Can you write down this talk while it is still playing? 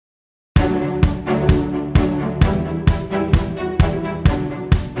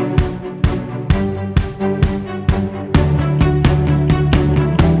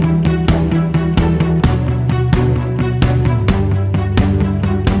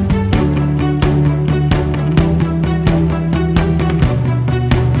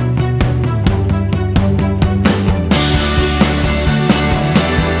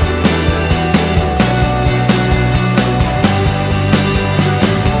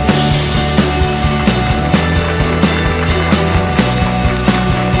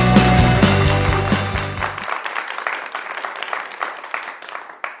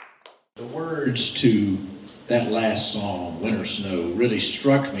words to that last song, Winter Snow, really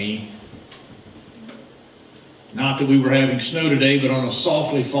struck me. Not that we were having snow today, but on a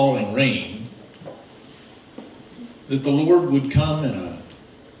softly falling rain, that the Lord would come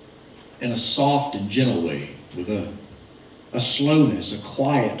in a soft and gentle way, with a slowness, a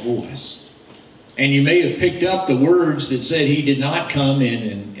quiet voice. And you may have picked up the words that said he did not come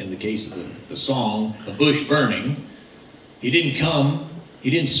in the case of the song, a bush burning. He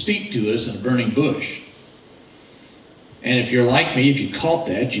didn't speak to us in a burning bush. And if you're like me, if you caught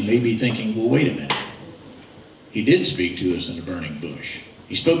that, you may be thinking, well, wait a minute. He did speak to us in a burning bush.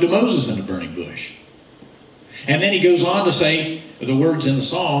 He spoke to Moses in a burning bush. And then he goes on to say the words in the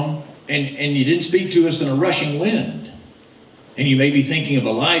song, and you didn't speak to us in a rushing wind. And you may be thinking of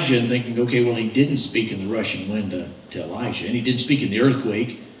Elijah and thinking, okay, well, he didn't speak in the rushing wind to Elijah, and he didn't speak in the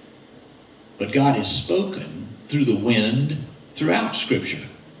earthquake. But God has spoken through the wind throughout Scripture,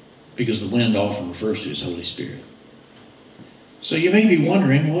 because the wind often refers to his Holy Spirit. So you may be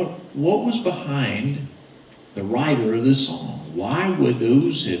wondering, what was behind the writer of this song? Why would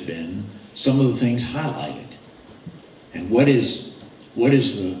those have been some of the things highlighted? And what is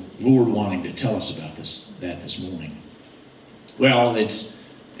the Lord wanting to tell us about this morning? Well, it's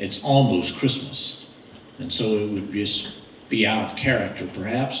almost Christmas, and so it would just be out of character,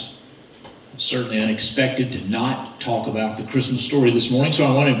 perhaps. Certainly unexpected to not talk about the Christmas story this morning, so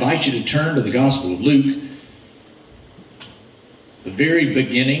I want to invite you to turn to the Gospel of Luke, the very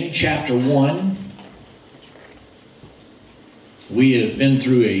beginning, chapter 1. We have been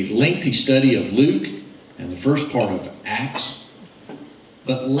through a lengthy study of Luke and the first part of Acts,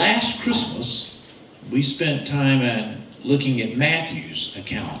 but last Christmas we spent time looking at Matthew's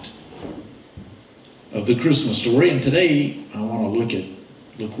account of the Christmas story, and today I want to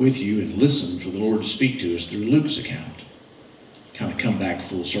look with you and listen for the Lord to speak to us through Luke's account. Kind of come back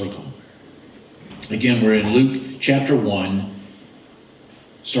full circle. Again, we're in Luke chapter 1,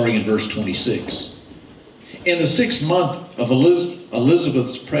 starting in verse 26. In the 6th month of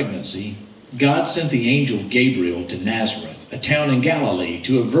Elizabeth's pregnancy, God sent the angel Gabriel to Nazareth, a town in Galilee,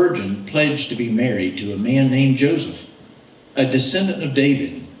 to a virgin pledged to be married to a man named Joseph, a descendant of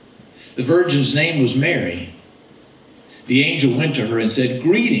David. The virgin's name was Mary. The angel went to her and said,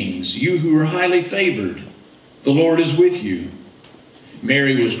 "Greetings, you who are highly favored. The Lord is with you."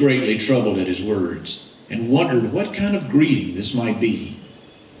 Mary was greatly troubled at his words and wondered what kind of greeting this might be.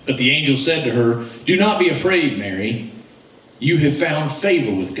 But the angel said to her, "Do not be afraid, Mary. You have found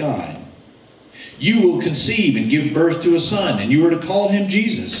favor with God. You will conceive and give birth to a son, and you are to call him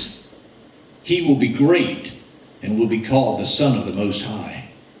Jesus. He will be great and will be called the Son of the Most High.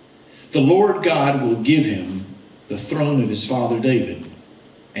 The Lord God will give him the throne of his father David,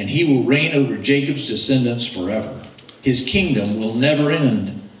 and he will reign over Jacob's descendants forever. His kingdom will never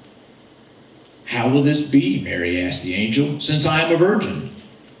end." "How will this be?" Mary asked the angel, "since I am a virgin?"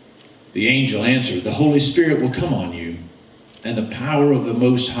 The angel answered, "The Holy Spirit will come on you, and the power of the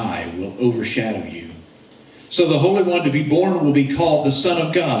Most High will overshadow you. So the Holy One to be born will be called the Son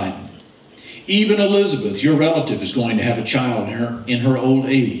of God. Even Elizabeth, your relative, is going to have a child in her old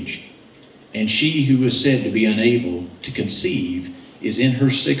age, and she who is said to be unable to conceive is in her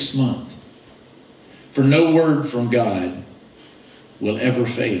 6th month. For no word from God will ever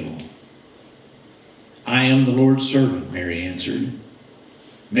fail." "I am the Lord's servant," Mary answered.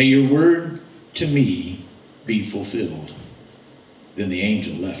 "May your word to me be fulfilled." Then the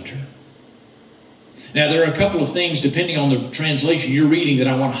angel left her. Now, there are a couple of things, depending on the translation you're reading, that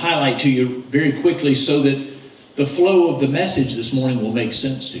I want to highlight to you very quickly so that the flow of the message this morning will make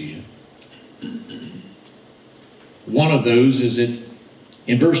sense to you. One of those is that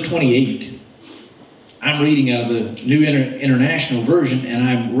in verse 28, I'm reading out of the New International Version, and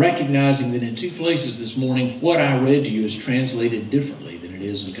I'm recognizing that in 2 places this morning, what I read to you is translated differently than it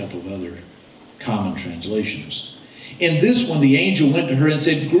is in a couple of other common translations. In this one, the angel went to her and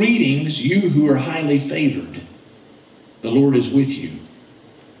said, "Greetings, you who are highly favored. The Lord is with you."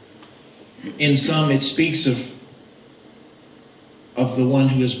 In some, it speaks of the one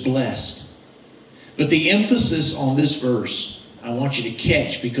who is blessed. But the emphasis on this verse, I want you to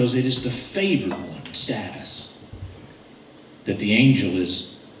catch, because it is the favored one status that the angel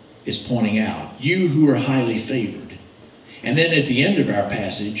is pointing out. You who are highly favored. And then at the end of our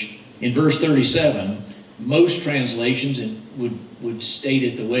passage, in verse 37, most translations would state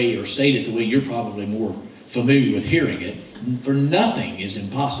it the way you're probably more familiar with hearing it. For nothing is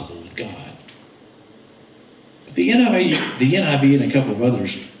impossible with God. But the NIV and a couple of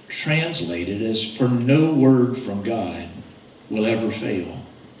others translate it as, "For no word from God will ever fail."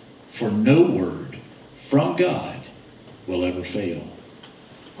 For no word from God will ever fail.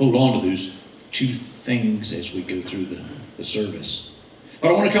 Hold on to two things as we go through the service. But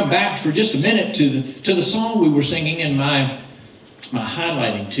I want to come back for just a minute to the song we were singing, and my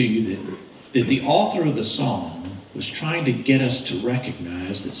highlighting to you that the author of the song was trying to get us to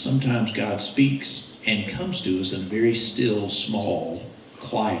recognize that sometimes God speaks and comes to us in a very still, small,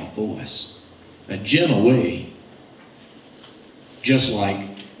 quiet voice, a gentle way, just like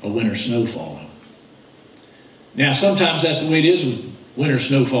a winter snow falling. Now, sometimes that's the way it is with winter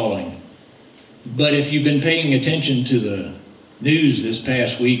snow falling. But if you've been paying attention to the news this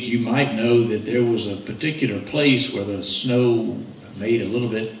past week, you might know that there was a particular place where the snow made a little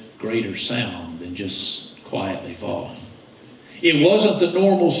bit greater sound than just quietly falling. It wasn't the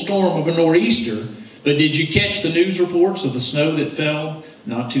normal storm of a nor'easter, but did you catch the news reports of the snow that fell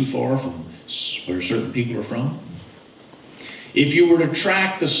not too far from where certain people are from? If you were to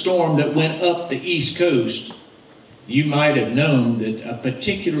track the storm that went up the East Coast, you might have known that a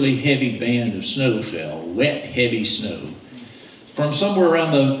particularly heavy band of snow fell, wet, heavy snow, from somewhere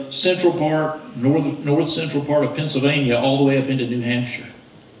around the central part, north central part of Pennsylvania, all the way up into New Hampshire.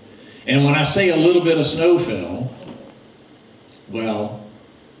 And when I say a little bit of snow fell, well,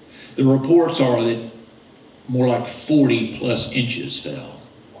 the reports are that more like 40 plus inches fell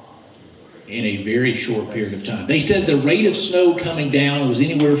in a very short period of time. They said the rate of snow coming down was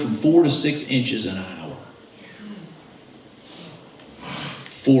anywhere from 4 to 6 inches an hour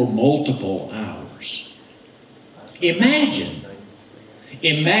for multiple hours. Imagine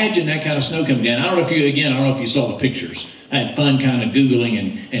that kind of snow coming down. I don't know if you saw the pictures. I had fun kind of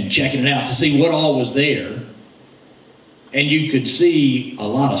Googling and checking it out to see what all was there. And you could see a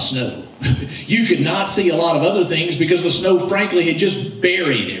lot of snow. You could not see a lot of other things because the snow, frankly, had just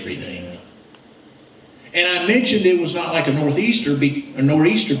buried everything. And I mentioned it was not like a nor'easter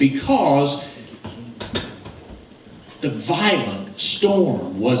because the violent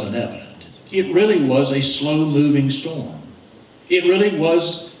storm wasn't evident. It really was a slow-moving storm. It really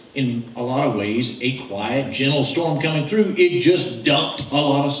was, in a lot of ways, a quiet, gentle storm coming through. It just dumped a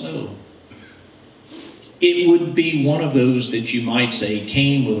lot of snow. It would be one of those that you might say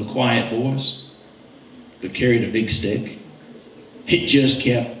came with a quiet voice, but carried a big stick. It just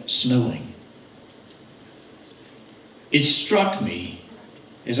kept snowing. It struck me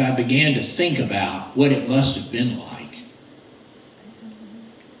as I began to think about what it must have been like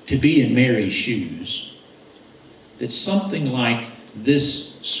to be in Mary's shoes, that something like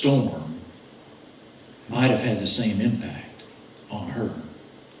this storm might have had the same impact on her.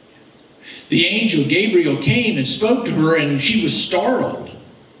 The angel Gabriel came and spoke to her, and she was startled.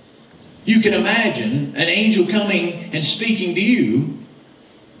 You can imagine an angel coming and speaking to you,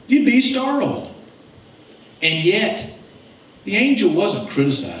 you'd be startled. And yet, the angel wasn't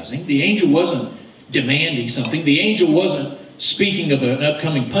criticizing. The angel wasn't demanding something. The angel wasn't speaking of an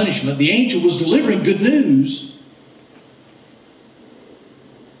upcoming punishment. The angel was delivering good news.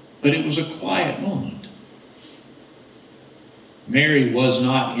 But it was a quiet moment. Mary was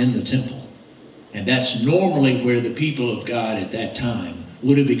not in the temple. And that's normally where the people of God at that time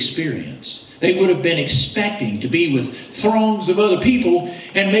would have experienced. They would have been expecting to be with throngs of other people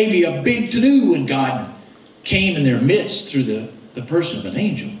and maybe a big to-do when God came in their midst through the person of an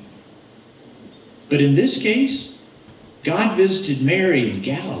angel. But in this case, God visited Mary in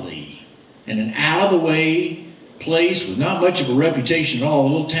Galilee, in an out-of-the-way place with not much of a reputation at all, a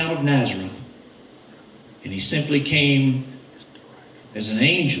little town of Nazareth. And he simply came as an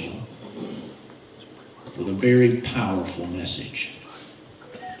angel with a very powerful message.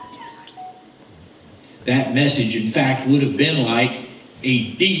 That message, in fact, would have been like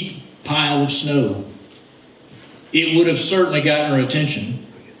a deep pile of snow. It would have certainly gotten her attention.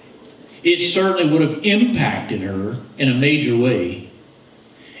 It certainly would have impacted her in a major way.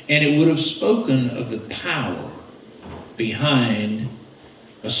 And it would have spoken of the power behind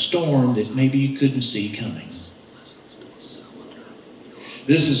a storm that maybe you couldn't see coming.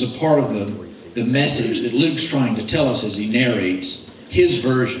 This is a part of the message that Luke's trying to tell us as he narrates his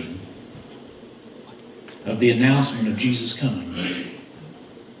version of the announcement of Jesus coming.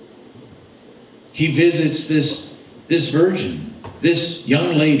 He visits this virgin, this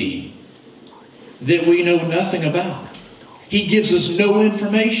young lady that we know nothing about. He gives us no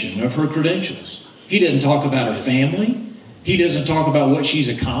information of her credentials. He doesn't talk about her family. He doesn't talk about what she's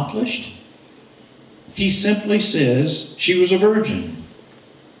accomplished. He simply says she was a virgin.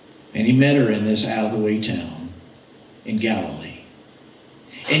 And he met her in this out-of-the-way town in Galilee.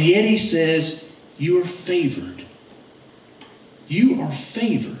 And yet he says, you are favored. You are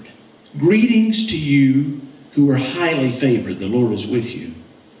favored. Greetings to you who are highly favored. The Lord is with you.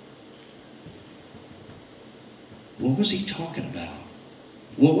 What was he talking about?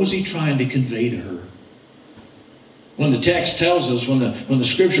 What was he trying to convey to her? When the text tells us, when the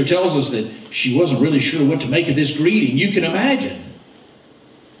scripture tells us that she wasn't really sure what to make of this greeting, you can imagine,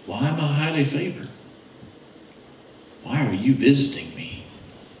 why am I highly favored? Why are you visiting me?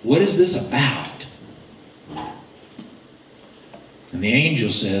 What is this about? And the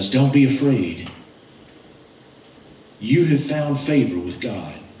angel says, don't be afraid. You have found favor with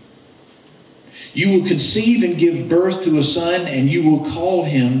God. You will conceive and give birth to a son, and you will call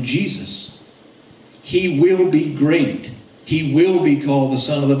him Jesus. He will be great. He will be called the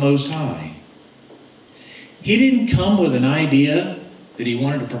Son of the Most High. He didn't come with an idea that he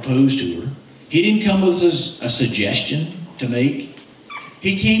wanted to propose to her. He didn't come with a suggestion to make.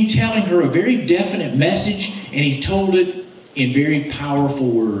 He came telling her a very definite message, and he told it in very powerful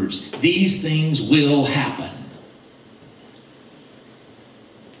words. These things will happen.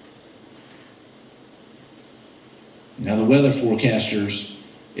 Now the weather forecasters,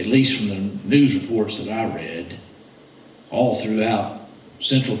 at least from the news reports that I read, all throughout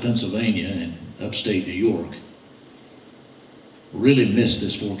central Pennsylvania and upstate New York, really missed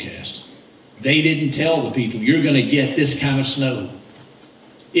this forecast. They didn't tell the people, you're going to get this kind of snow.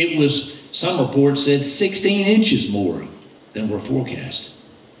 It was, some reports said 16 inches more than were forecast.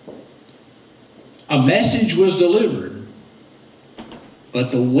 A message was delivered,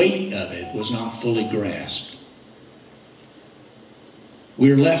 but the weight of it was not fully grasped.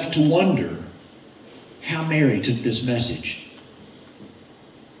 We're left to wonder how Mary took this message,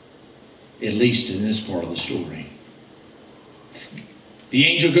 at least in this part of the story. The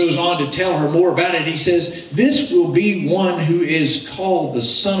angel goes on to tell her more about it. He says, this will be one who is called the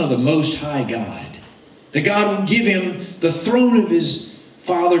Son of the Most High God. That God will give him the throne of his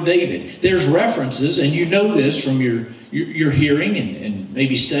father David. There's references, and you know this from your hearing and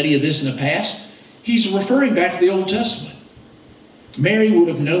maybe study of this in the past. He's referring back to the Old Testament. Mary would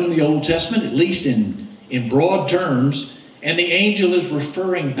have known the Old Testament, at least in broad terms, and the angel is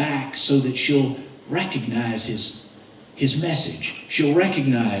referring back so that she'll recognize his message. She'll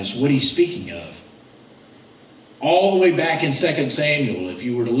recognize what he's speaking of. All the way back in 2 Samuel, if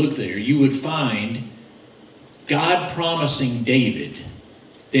you were to look there, you would find God promising David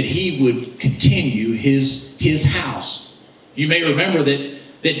that he would continue his house. You may remember that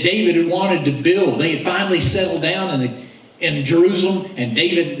David had wanted to build. They had finally settled down in Jerusalem, and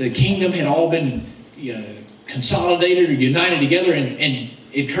David, the kingdom had all been consolidated or united together, and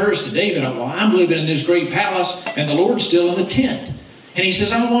it occurs to David, well, I'm living in this great palace, and the Lord's still in the tent. And he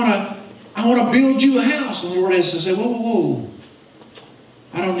says, I want to build you a house. And the Lord has to say, whoa,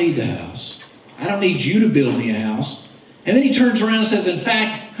 I don't need the house. I don't need you to build me a house. And then he turns around and says, in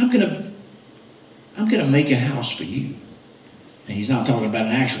fact, I'm going to make a house for you. And he's not talking about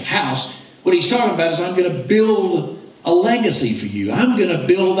an actual house. What he's talking about is, I'm going to build a legacy for you. I'm going to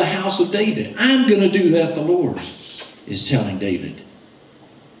build the house of David. I'm going to do that, the Lord is telling David.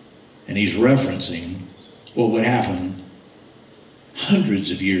 And he's referencing what would happen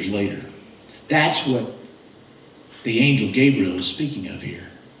hundreds of years later. That's what the angel Gabriel is speaking of here.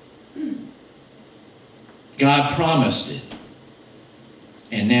 God promised it.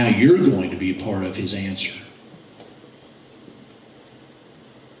 And now you're going to be a part of his answer.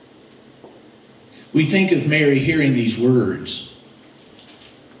 We think of Mary hearing these words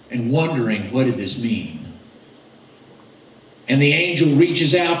and wondering, what did this mean? And the angel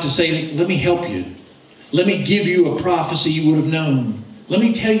reaches out to say, let me help you. Let me give you a prophecy you would have known. Let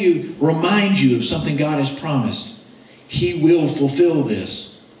me tell you, remind you of something God has promised. He will fulfill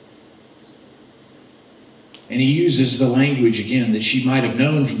this. And he uses the language again that she might have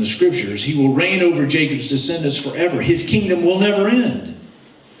known from the scriptures. He will reign over Jacob's descendants forever. His kingdom will never end.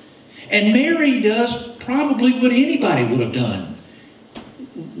 And Mary does probably what anybody would have done.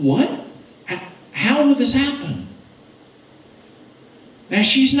 What? How will this happen? Now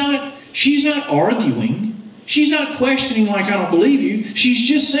she's not arguing. She's not questioning like, I don't believe you. She's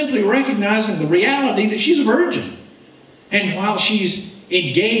just simply recognizing the reality that she's a virgin. And while she's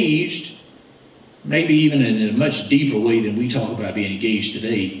engaged, maybe even in a much deeper way than we talk about being engaged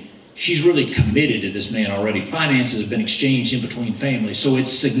today, she's really committed to this man already. Finances have been exchanged in between families, so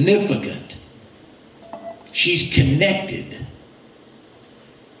it's significant. She's connected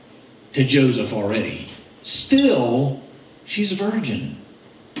to Joseph already. Still, she's a virgin.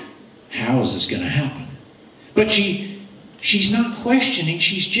 How is this going to happen? But she's not questioning.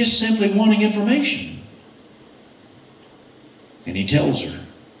 She's just simply wanting information. And he tells her,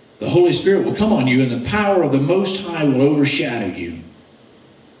 the Holy Spirit will come on you, and the power of the Most High will overshadow you.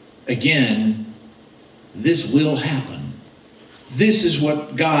 Again, this will happen. This is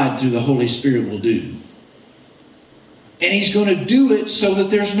what God, through the Holy Spirit, will do. And He's going to do it so that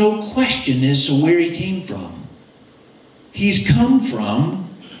there's no question as to where He came from. He's come from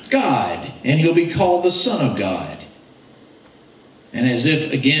God, and He'll be called the Son of God. And as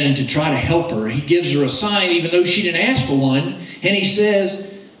if, again, to try to help her, He gives her a sign, even though she didn't ask for one. And He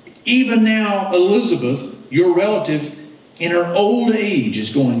says, even now Elizabeth, your relative, in her old age is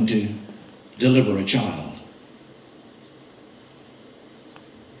going to deliver a child.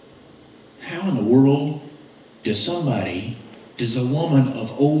 How in the world does a woman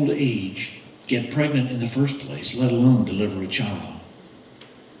of old age get pregnant in the first place, let alone deliver a child?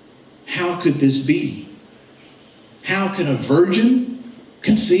 How could this be? How can a virgin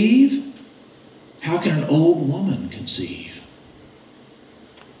conceive? How can an old woman conceive?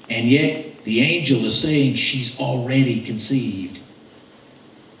 And yet the angel is saying she's already conceived.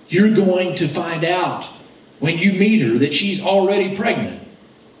 You're going to find out when you meet her that she's already pregnant,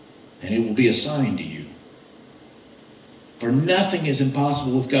 and it will be a sign to you. For nothing is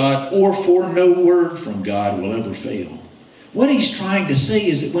impossible with God, or for no word from God will ever fail. What He's trying to say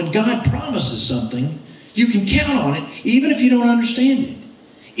is that when God promises something, you can count on it, even if you don't understand it.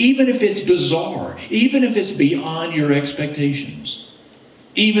 Even if it's bizarre. Even if it's beyond your expectations.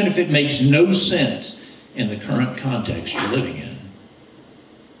 Even if it makes no sense in the current context you're living in.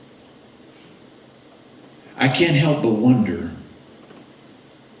 I can't help but wonder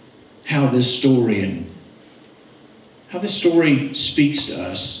how this story speaks to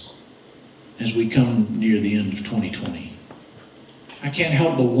us as we come near the end of 2020. I can't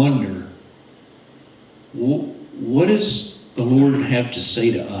help but wonder, what does the Lord have to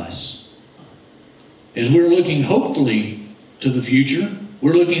say to us? As we're looking hopefully to the future,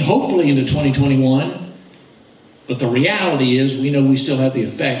 we're looking hopefully into 2021, but the reality is we know we still have the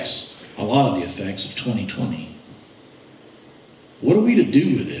effects, a lot of the effects of 2020. What are we to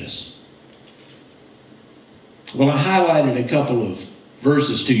do with this? Well, I highlighted a couple of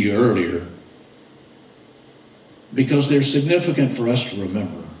verses to you earlier because they're significant for us to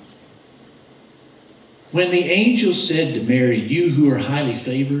remember. When the angel said to Mary, "You who are highly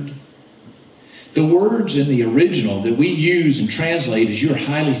favored," the words in the original that we use and translate as "you're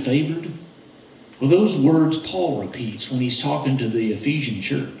highly favored," well, those words Paul repeats when he's talking to the Ephesian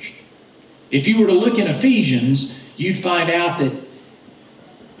church. If you were to look in Ephesians, you'd find out that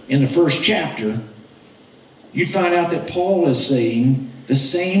in the first chapter, you'd find out that Paul is saying the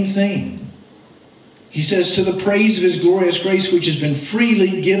same thing. He says, to the praise of His glorious grace, which has been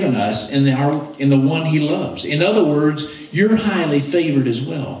freely given us in the one He loves. In other words, you're highly favored as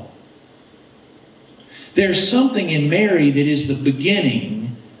well. There's something in Mary that is the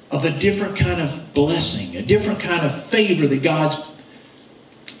beginning of a different kind of blessing, a different kind of favor that God's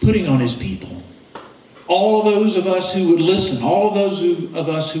putting on His people. All of those of us who would listen, all of those of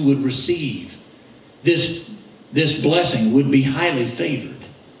us who would receive this blessing would be highly favored.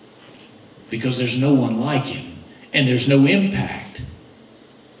 Because there's no one like Him. And there's no impact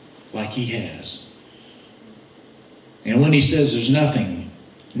like He has. And when He says there's nothing,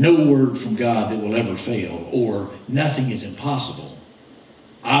 no word from God that will ever fail, or nothing is impossible,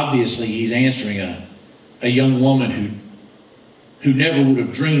 obviously He's answering a young woman who never would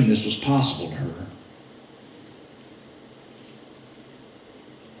have dreamed this was possible to her.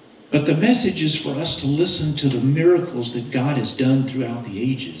 But the message is for us to listen to the miracles that God has done throughout the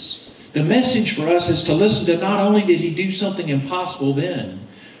ages. The message for us is to listen to not only did He do something impossible then,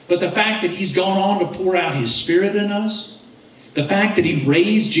 but the fact that He's gone on to pour out His Spirit in us, the fact that He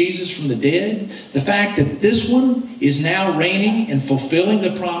raised Jesus from the dead, the fact that this one is now reigning and fulfilling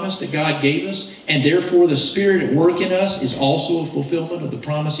the promise that God gave us, and therefore the Spirit at work in us is also a fulfillment of the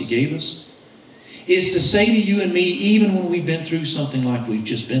promise He gave us, is to say to you and me, even when we've been through something like we've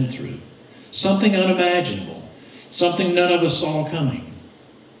just been through, something unimaginable, something none of us saw coming,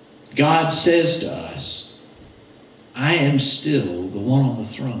 God says to us, I am still the one on the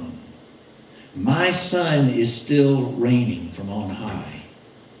throne. My Son is still reigning from on high.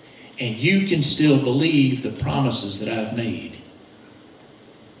 And you can still believe the promises that I've made.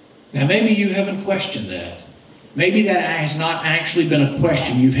 Now maybe you haven't questioned that. Maybe that has not actually been a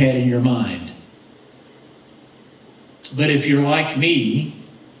question you've had in your mind. But if you're like me,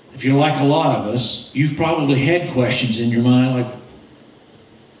 if you're like a lot of us, you've probably had questions in your mind like,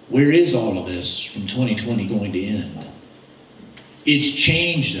 where is all of this from 2020 going to end? It's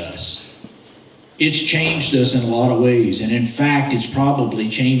changed us. It's changed us in a lot of ways. And in fact, it's probably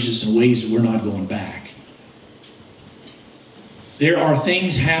changed us in ways that we're not going back. There are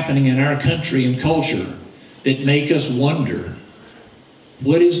things happening in our country and culture that make us wonder,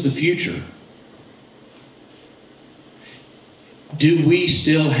 what is the future? Do we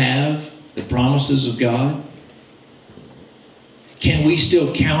still have the promises of God? Can we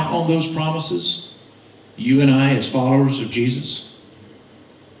still count on those promises? You and I as followers of Jesus?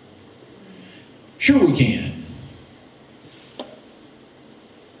 Sure we can.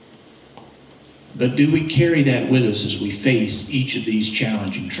 But do we carry that with us as we face each of these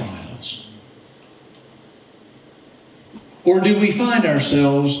challenging trials? Or do we find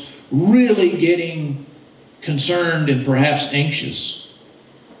ourselves really getting concerned and perhaps anxious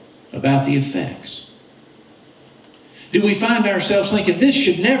about the effects? Do we find ourselves thinking, this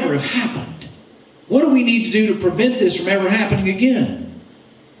should never have happened? What do we need to do to prevent this from ever happening again?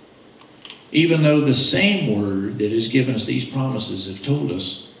 Even though the same Word that has given us these promises have told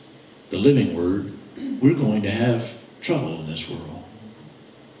us, the living Word, we're going to have trouble in this world.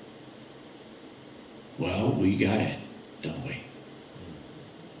 Well, we got it, don't we?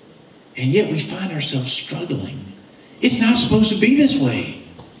 And yet we find ourselves struggling. It's not supposed to be this way.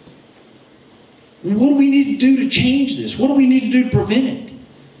 What do we need to do to change this? What do we need to do to prevent it?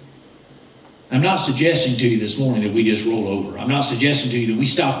 I'm not suggesting to you this morning that we just roll over. I'm not suggesting to you that we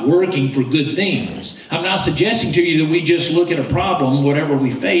stop working for good things. I'm not suggesting to you that we just look at a problem, whatever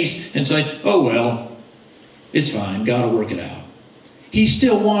we face, and say, oh well, it's fine, God will work it out. He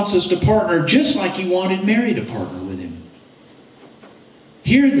still wants us to partner just like He wanted Mary to partner with Him.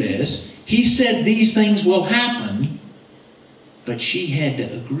 Hear this. He said these things will happen, but she had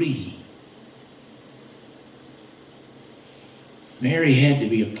to agree. Mary had to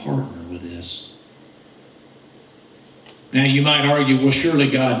be a partner with this. Now you might argue, well, surely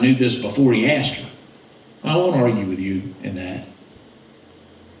God knew this before He asked her. I won't argue with you in that.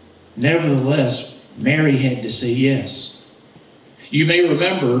 Nevertheless, Mary had to say yes. You may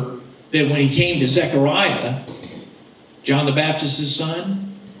remember that when He came to Zechariah, John the Baptist's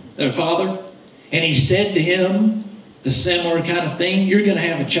son, their father, and He said to him the similar kind of thing, you're going to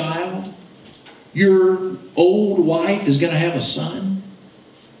have a child. Your old wife is going to have a son.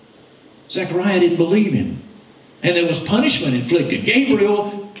 Zechariah didn't believe him. And there was punishment inflicted.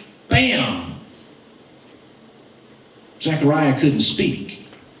 Gabriel, bam! Zechariah couldn't speak.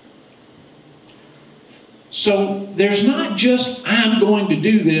 So there's not just, I'm going to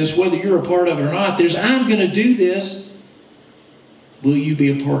do this, whether you're a part of it or not. There's, I'm going to do this. Will you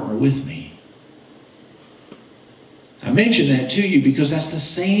be a partner with me? I mention that to you because that's the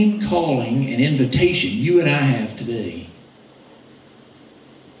same calling and invitation you and I have today.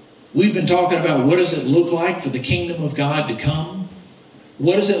 We've been talking about what does it look like for the kingdom of God to come?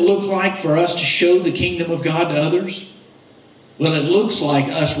 What does it look like for us to show the kingdom of God to others? Well, it looks like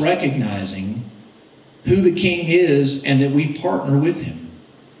us recognizing who the King is and that we partner with Him.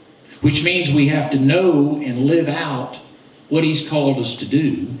 Which means we have to know and live out what He's called us to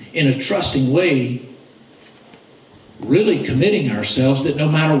do in a trusting way, really committing ourselves that no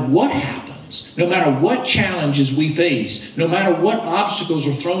matter what happens, no matter what challenges we face, no matter what obstacles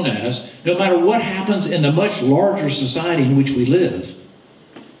are thrown at us, no matter what happens in the much larger society in which we live,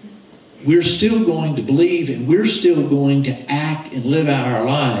 we're still going to believe and we're still going to act and live out our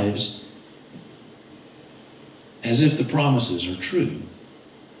lives as if the promises are true.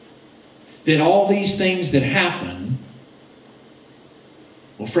 That all these things that happen,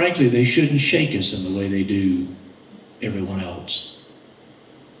 well, frankly, they shouldn't shake us in the way they do everyone else.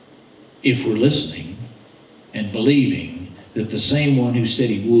 If we're listening and believing that the same one who said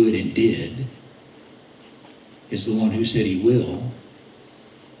He would and did is the one who said He will,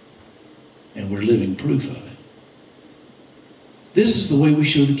 and we're living proof of it. This is the way we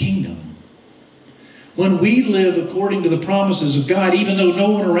show the kingdom. When we live according to the promises of God, even though no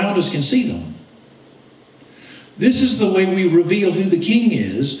one around us can see them. This is the way we reveal who the King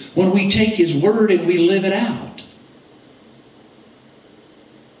is, when we take His word and we live it out.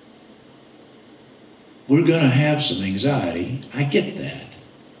 We're going to have some anxiety. I get that.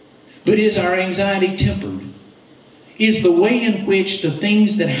 But is our anxiety tempered? Is the way in which the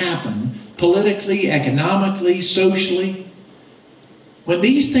things that happen politically, economically, socially, when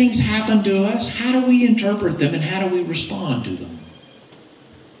these things happen to us, how do we interpret them and how do we respond to them?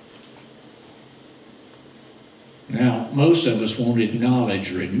 Now, most of us won't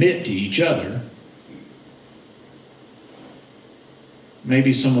acknowledge or admit to each other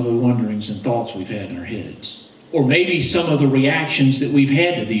maybe some of the wonderings and thoughts we've had in our heads. Or maybe some of the reactions that we've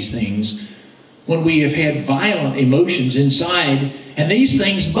had to these things when we have had violent emotions inside, and these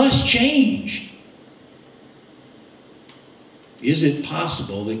things must change. Is it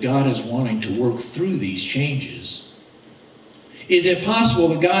possible that God is wanting to work through these changes? Is it possible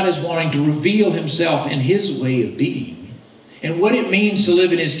that God is wanting to reveal Himself in His way of being and what it means to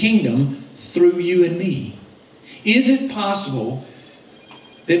live in His kingdom through you and me? Is it possible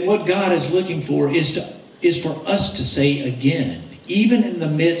that what God is looking for is for us to say again, even in the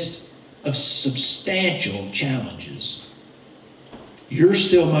midst of substantial challenges. You're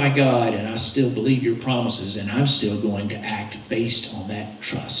still my God, and I still believe your promises, and I'm still going to act based on that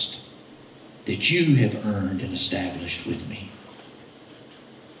trust that you have earned and established with me.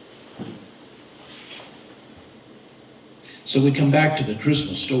 So we come back to the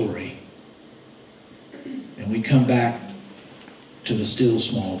Christmas story, and we come back to the still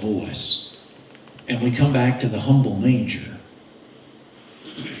small voice, and we come back to the humble manger.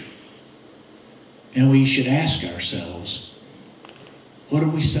 And we should ask ourselves, what are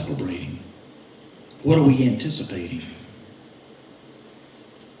we celebrating? What are we anticipating?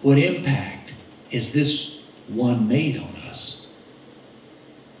 What impact has this one made on us?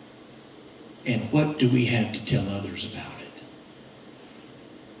 And what do we have to tell others about it?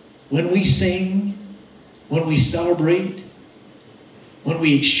 When we sing, when we celebrate, when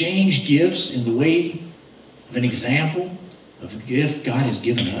we exchange gifts in the way of an example of the gift God has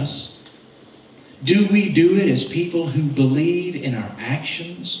given us, do we do it as people who believe in our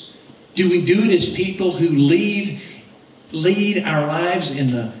actions? Do we do it as people who lead our lives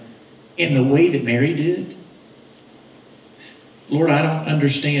in the way that Mary did? Lord, I don't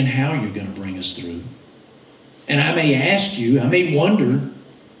understand how you're going to bring us through. And I may ask you, I may wonder,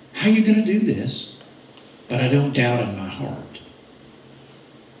 how are you going to do this? But I don't doubt in my heart.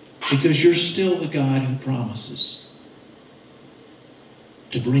 Because you're still the God who promises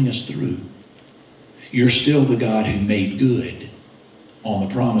to bring us through. You're still the God who made good on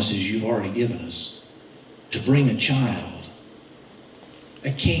the promises you've already given us to bring a child,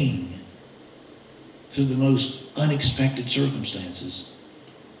 a king, through the most unexpected circumstances.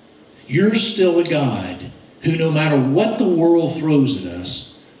 You're still a God who, no matter what the world throws at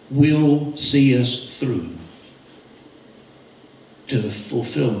us, will see us through to the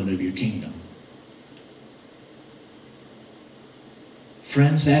fulfillment of your kingdom.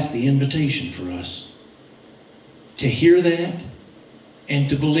 Friends, that's the invitation for us. To hear that and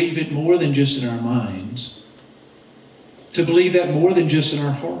to believe it more than just in our minds. To believe that more than just in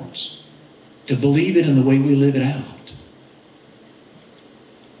our hearts. To believe it in the way we live it out.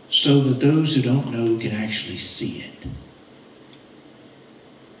 So that those who don't know can actually see it.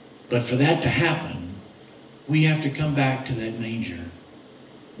 But for that to happen, we have to come back to that manger.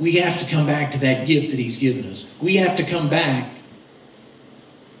 We have to come back to that gift that he's given us. We have to come back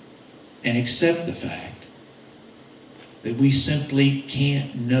and accept the fact that we simply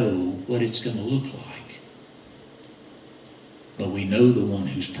can't know what it's going to look like. But we know the one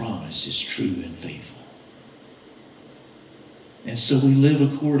who's promised is true and faithful. And so we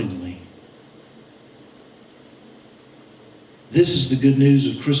live accordingly. This is the good news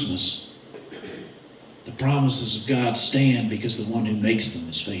of Christmas. The promises of God stand because the one who makes them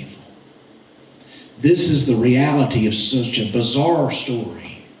is faithful. This is the reality of such a bizarre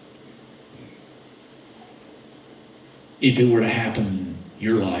story. If it were to happen in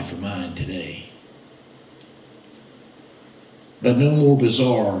your life or mine today. But no more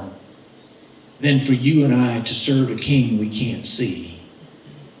bizarre than for you and I to serve a king we can't see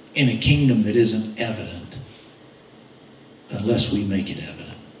in a kingdom that isn't evident unless we make it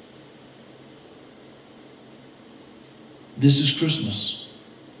evident. This is Christmas.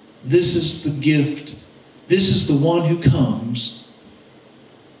 This is the gift. This is the one who comes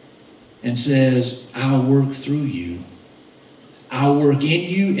and says, I'll work through you. I'll work in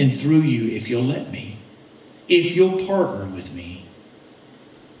you and through you if you'll let me. If you'll partner with me.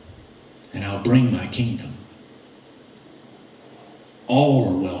 And I'll bring my kingdom. All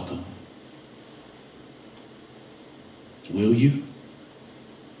are welcome. Will you?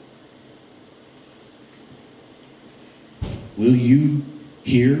 Will you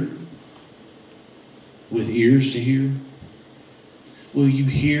hear with ears to hear? Will you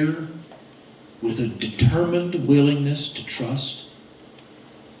hear with a determined willingness to trust?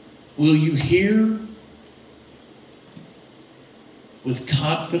 Will you hear with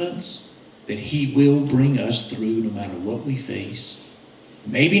confidence that he will bring us through no matter what we face?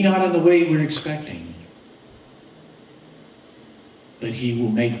 Maybe not in the way we're expecting, but he will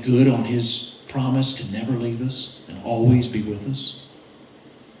make good on his promise to never leave us and always be with us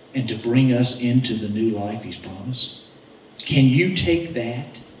and to bring us into the new life he's promised. Can you take that?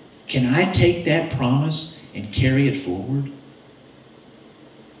 Can I take that promise and carry it forward?